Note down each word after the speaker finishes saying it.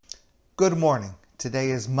Good morning.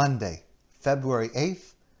 Today is Monday, February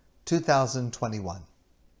 8th, 2021.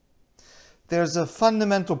 There's a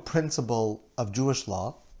fundamental principle of Jewish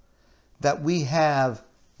law that we have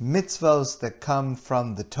mitzvos that come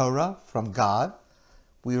from the Torah, from God.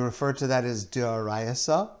 We refer to that as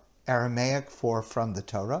D'Oraisa, Aramaic for from the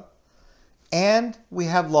Torah. And we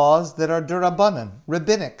have laws that are D'Rabbanan,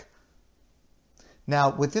 rabbinic.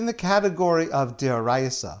 Now, within the category of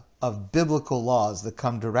D'Oraisa, of biblical laws that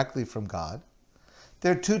come directly from God,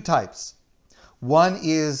 there are two types. One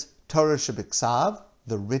is Torah Shebiksav,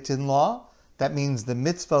 the written law. That means the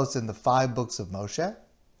mitzvos in the 5 books of Moshe.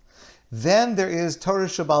 Then there is Torah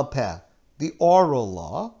Shebal Peh, the oral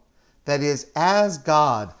law. That is, as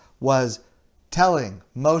God was telling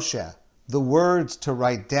Moshe the words to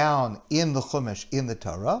write down in the Chumash, in the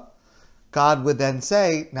Torah, God would then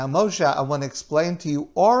say, now Moshe, I want to explain to you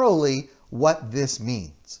orally what this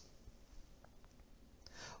means.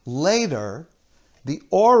 Later, the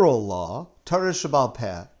oral law, Torah Shebal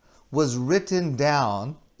Peh, was written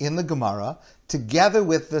down in the Gemara together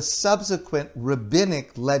with the subsequent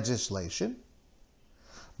rabbinic legislation.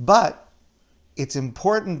 But it's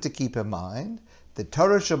important to keep in mind that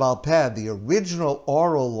Torah Shebal Peh, the original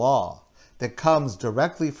oral law that comes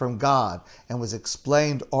directly from God and was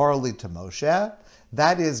explained orally to Moshe,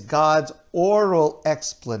 that is God's oral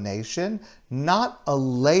explanation, not a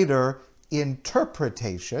later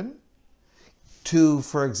interpretation to,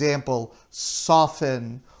 for example,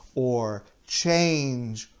 soften or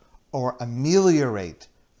change or ameliorate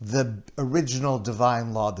the original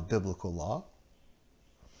divine law, the biblical law.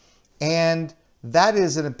 And that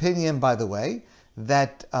is an opinion, by the way,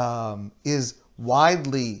 that is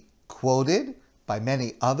widely quoted by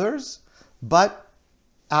many others, but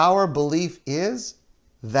our belief is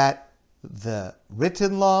that the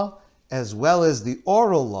written law as well as the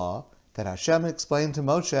oral law that Hashem explained to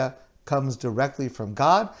Moshe comes directly from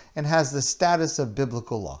God and has the status of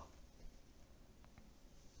biblical law.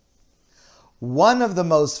 One of the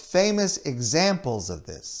most famous examples of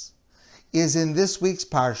this is in this week's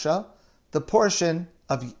Parsha, the portion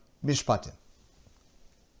of Mishpatim.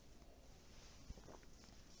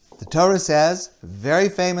 The Torah says, very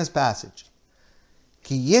famous passage,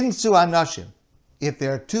 Ki yinsu anashim, if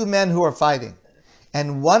there are 2 men who are fighting,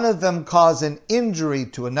 and one of them cause an injury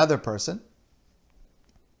to another person,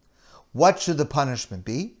 what should the punishment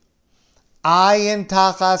be? Ayin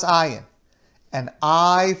tachas ayin, an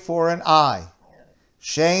eye for an eye,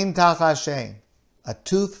 shein tachas shein, a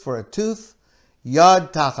tooth for a tooth,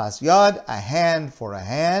 yod tachas yod, a hand for a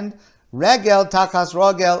hand, regel tachas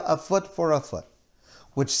rogel, a foot for a foot.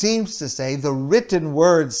 Which seems to say, the written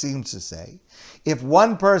word seems to say, if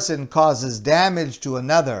one person causes damage to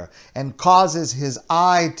another and causes his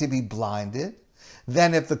eye to be blinded,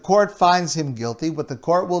 then if the court finds him guilty, what the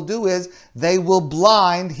court will do is they will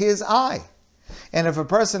blind his eye. And if a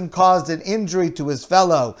person caused an injury to his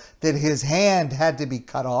fellow that his hand had to be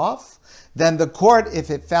cut off, then the court, if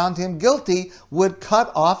it found him guilty, would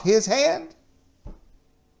cut off his hand.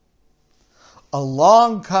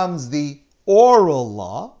 Along comes the oral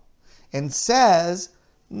law and says,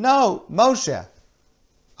 no, Moshe,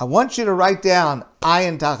 I want you to write down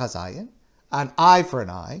ayin tachas ayin, an eye for an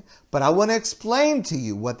eye, but I want to explain to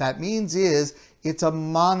you what that means is it's a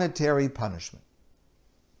monetary punishment.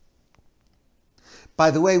 By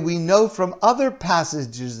the way, we know from other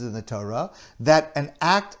passages in the Torah that an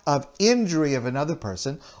act of injury of another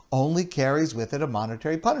person only carries with it a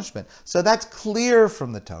monetary punishment. So that's clear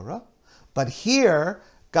from the Torah. But here,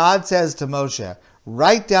 God says to Moshe,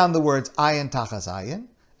 write down the words ayin tachas ayin,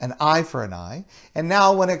 an eye for an eye. And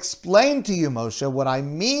now I want to explain to you, Moshe, what I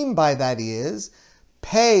mean by that is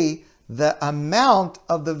pay the amount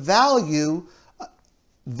of the value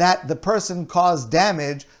that the person caused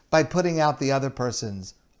damage by putting out the other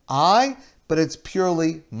person's eye, but it's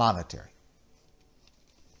purely monetary.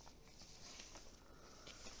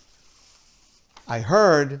 I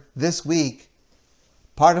heard this week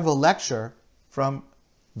part of a lecture from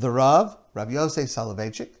the Rav Yosef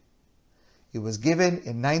Soloveitchik. It was given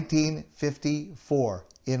in 1954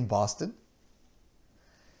 in Boston.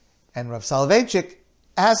 And Rav Soloveitchik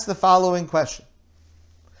asked the following question.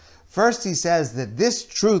 First, he says that this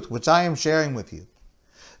truth, which I am sharing with you,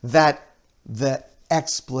 that the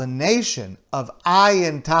explanation of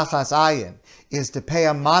ayin tachas ayin is to pay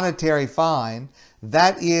a monetary fine,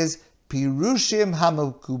 that is Pirushim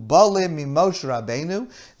hamukubalim mimoshe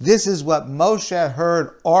Rabbeinu. This is what Moshe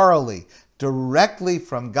heard orally, directly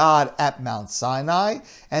from God at Mount Sinai,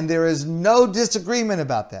 and there is no disagreement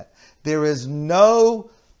about that. There is no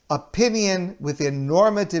opinion within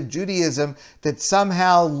normative Judaism that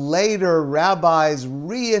somehow later rabbis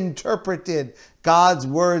reinterpreted God's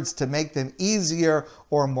words to make them easier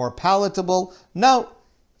or more palatable. No,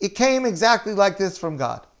 it came exactly like this from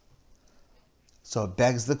God. So it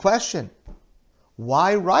begs the question,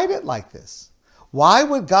 why write it like this? Why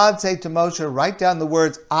would God say to Moshe, write down the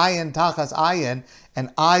words ayin tachas ayin,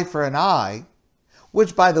 an eye for an eye,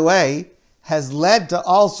 which, by the way, has led to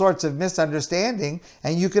all sorts of misunderstanding,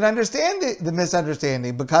 and you can understand the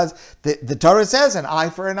misunderstanding because the Torah says an eye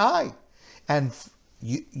for an eye. And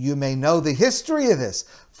you may know the history of this.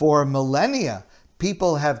 For millennia,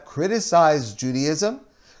 people have criticized Judaism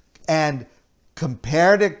and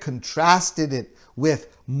compared it, contrasted it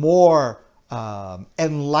with more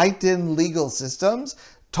enlightened legal systems,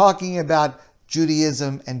 talking about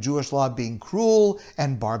Judaism and Jewish law being cruel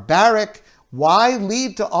and barbaric. Why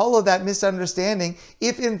lead to all of that misunderstanding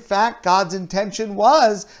if in fact God's intention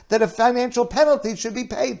was that a financial penalty should be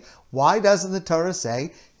paid? Why doesn't the Torah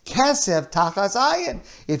say, kesef tachas ayin?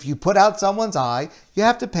 If you put out someone's eye, you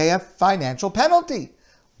have to pay a financial penalty.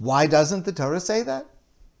 Why doesn't the Torah say that?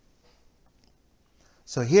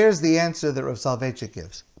 So here's the answer that Rav Soloveitchik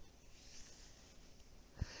gives.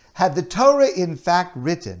 Had the Torah in fact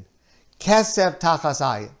written, kesef tachas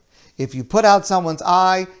ayin, if you put out someone's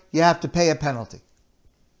eye, you have to pay a penalty,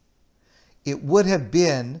 it would have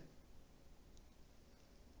been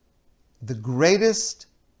the greatest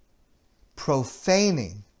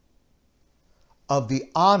profaning of the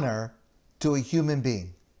honor to a human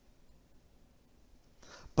being.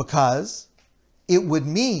 Because it would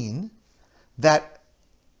mean that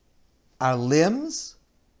our limbs,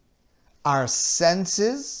 our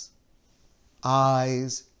senses,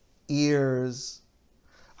 eyes, ears,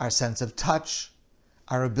 our sense of touch,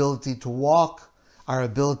 our ability to walk, our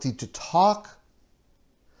ability to talk,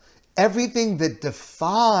 everything that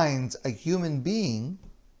defines a human being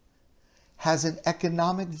has an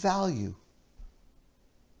economic value.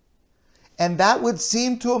 And that would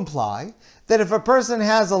seem to imply that if a person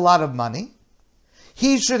has a lot of money,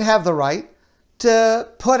 he should have the right to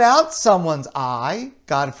put out someone's eye,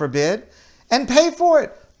 God forbid, and pay for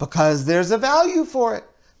it because there's a value for it.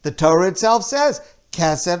 The Torah itself says,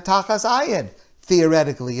 kesef tachas ayin,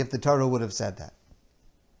 theoretically, if the Torah would have said that.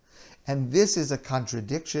 And this is a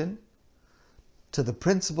contradiction to the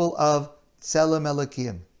principle of tselem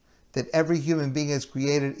elokim, that every human being is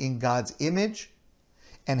created in God's image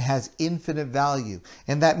and has infinite value.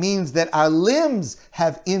 And that means that our limbs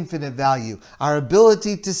have infinite value. Our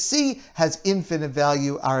ability to see has infinite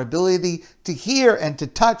value. Our ability to hear and to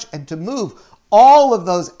touch and to move, all of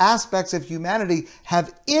those aspects of humanity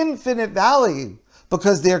have infinite value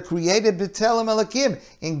because they're created b'tselem elokim,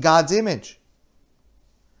 in God's image.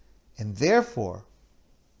 And therefore,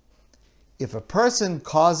 if a person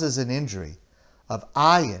causes an injury of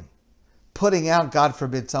ayin, putting out, God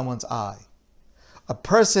forbid, someone's eye, a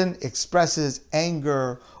person expresses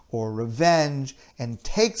anger or revenge and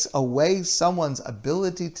takes away someone's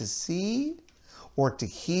ability to see or to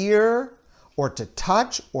hear or to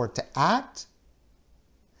touch or to act,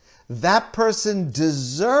 that person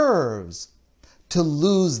deserves to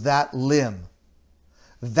lose that limb,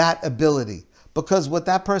 that ability, because what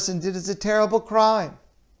that person did is a terrible crime.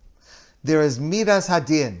 There is midas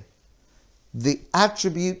hadin, the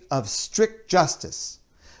attribute of strict justice.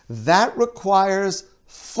 That requires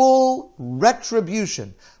full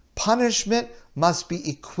retribution. Punishment must be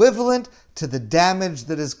equivalent to the damage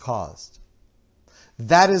that is caused.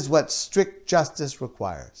 That is what strict justice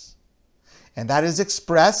requires. And that is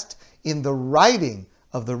expressed in the writing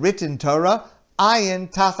of the written Torah,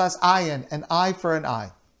 ayin tachas ayin, an eye for an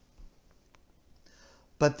eye.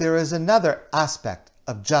 But there is another aspect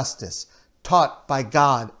of justice taught by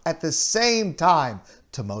God at the same time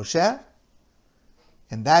to Moshe,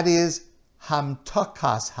 and that is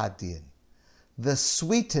hamtokas hadin, the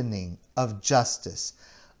sweetening of justice,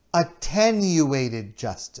 attenuated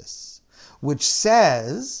justice, which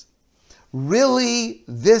says, really,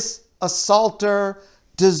 this assaulter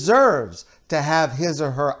deserves to have his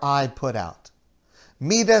or her eye put out.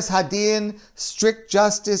 Midas hadin, strict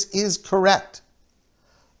justice, is correct.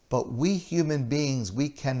 But we human beings, we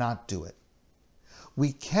cannot do it.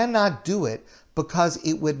 We cannot do it because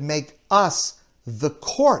it would make us, the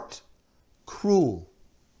court, cruel.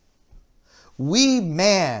 We,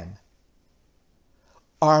 man,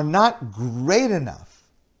 are not great enough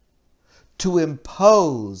to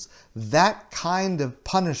impose that kind of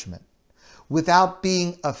punishment without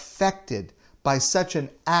being affected by such an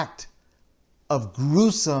act of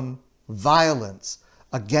gruesome violence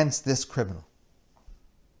against this criminal.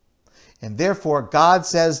 And therefore, God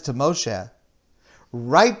says to Moshe,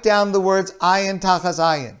 write down the words ayin tachas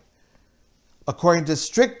ayin. According to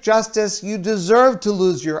strict justice, you deserve to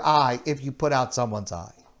lose your eye if you put out someone's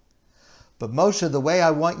eye. But Moshe, the way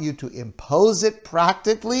I want you to impose it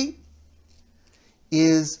practically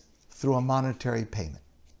is through a monetary payment.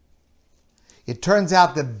 It turns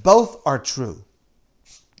out that both are true.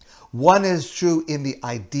 One is true in the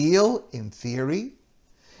ideal, in theory,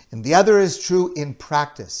 and the other is true in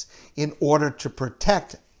practice, in order to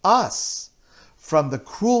protect us from the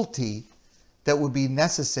cruelty that would be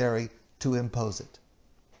necessary to impose it.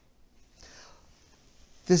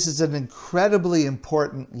 This is an incredibly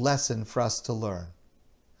important lesson for us to learn.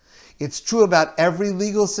 It's true about every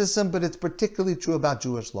legal system, but it's particularly true about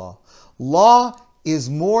Jewish law. Law is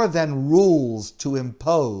more than rules to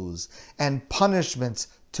impose and punishments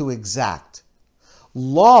to exact.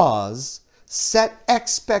 Laws set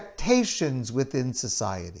expectations within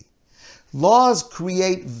society. Laws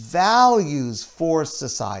create values for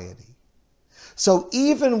society. So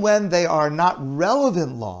even when they are not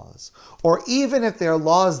relevant laws, or even if they're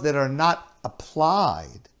laws that are not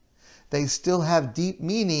applied, they still have deep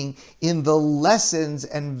meaning in the lessons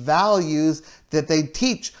and values that they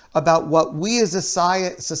teach about what we as a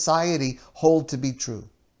society hold to be true.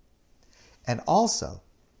 And also,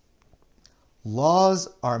 laws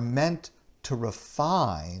are meant to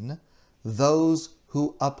refine those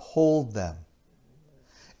who uphold them,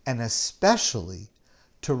 and especially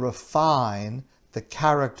to refine the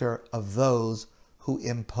character of those who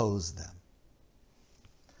impose them.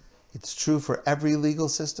 It's true for every legal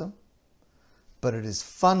system, but it is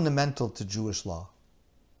fundamental to Jewish law.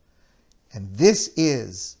 And this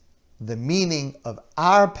is the meaning of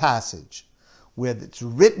our passage, where it's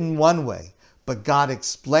written one way, but God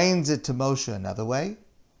explains it to Moshe another way.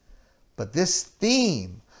 But this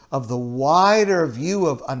theme of the wider view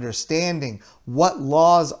of understanding what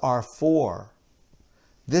laws are for,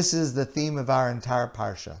 this is the theme of our entire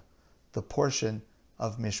parsha, the portion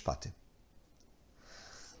of Mishpatim.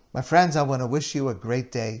 My friends, I want to wish you a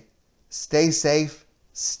great day. Stay safe,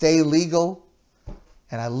 stay legal,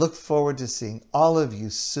 and I look forward to seeing all of you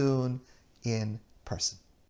soon in person.